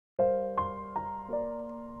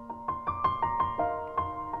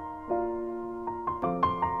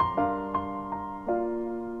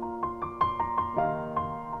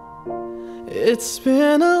It's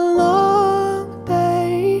been a long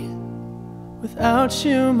day without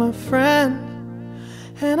you, my friend,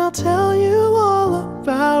 and I'll tell you all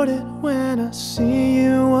about it when I see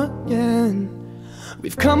you again.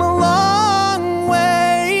 We've come a long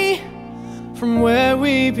way from where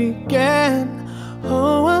we began.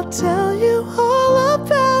 Oh, I'll tell you all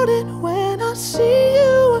about it when I see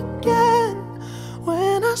you again.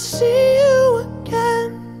 When I see you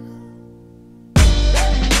again.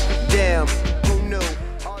 Damn, who knew?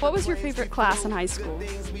 What was your favorite class in high school?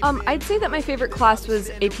 I'd say that my favorite class was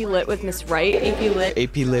AP Lit with Miss Wright.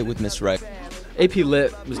 AP Lit with Miss Wright. AP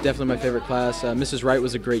Lit was definitely my favorite class. Mrs. Wright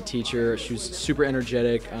was a great teacher. She was super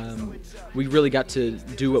energetic. We really got to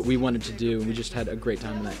do what we wanted to do, and we just had a great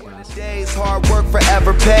time in that class. Days, hard work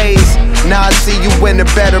forever pays. Now I see you in a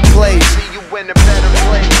better place.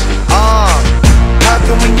 How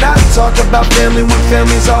can we not talk about family when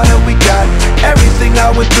family's all that we got? Everything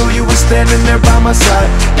I went through, you were standing there by my side,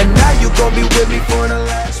 and now you gon' be with me for the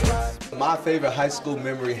last ride. My favorite high school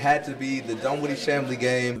memory had to be the Dunwoody Chambly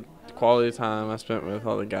game. Quality time I spent with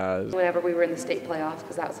all the guys. Whenever we were in the state playoffs,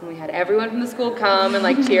 because that was when we had everyone from the school come and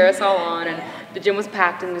like cheer us all on, and the gym was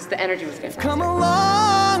packed and just the energy was fantastic. Come a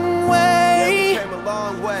long way,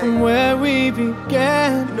 from where we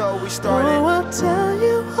began. You know, we started. Oh, I'll tell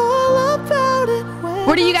you all about it.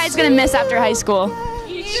 What are you guys gonna miss after high school?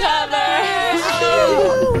 Each other.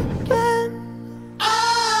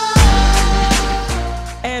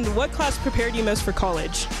 And what class prepared you most for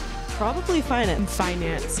college? Probably finance.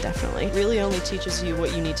 Finance, definitely. Really only teaches you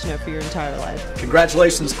what you need to know for your entire life.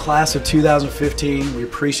 Congratulations, class of 2015. We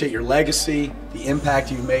appreciate your legacy, the impact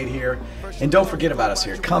you've made here. And don't forget about us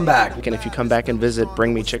here. Come back. And if you come back and visit,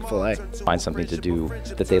 bring me Chick-fil-A. Find something to do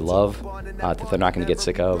that they love, that they're not going to get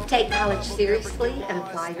sick of. Take college seriously and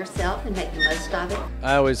apply yourself and make the most of it.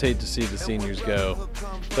 I always hate to see the seniors go,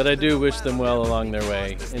 but I do wish them well along their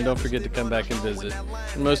way. And don't forget to come back and visit.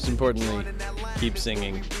 And most importantly, keep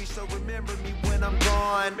singing.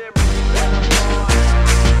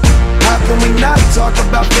 How can we not talk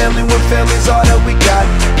about family when family's all that we got?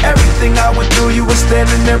 Everything I went through, you were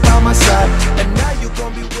standing there by my side, and now you're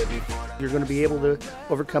gonna be with me. You're going to be able to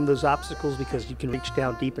overcome those obstacles because you can reach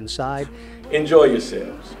down deep inside. Enjoy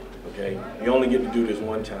yourselves, okay? You only get to do this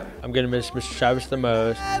one time. I'm going to miss Mr. Chavez the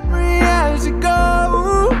most.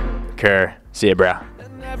 Kerr, see ya, bro.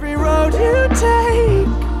 Every road you take.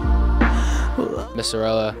 Miss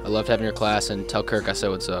Sorella, I loved having your class, and tell Kirk I said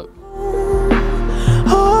what's up.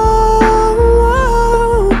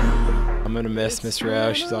 I'm gonna miss Miss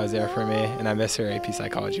Rowe, she's always there for me, and I miss her AP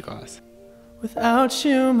Psychology class. Without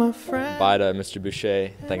you, my friend. Bye to Mr.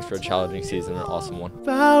 Boucher, thanks for a challenging season and an awesome one.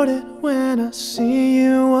 About it when I see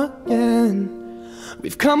you again.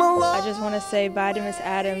 We've come a long. I just want to say bye to Miss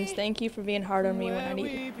Adams. Thank you for being hard on me when I need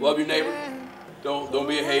it. Love your neighbor. Don't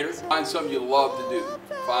be a hater. Find something you love to do.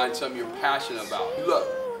 Find something you're passionate about.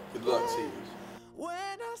 Good luck, seniors.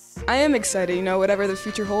 I am excited, you know, whatever the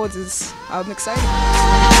future holds I'm excited.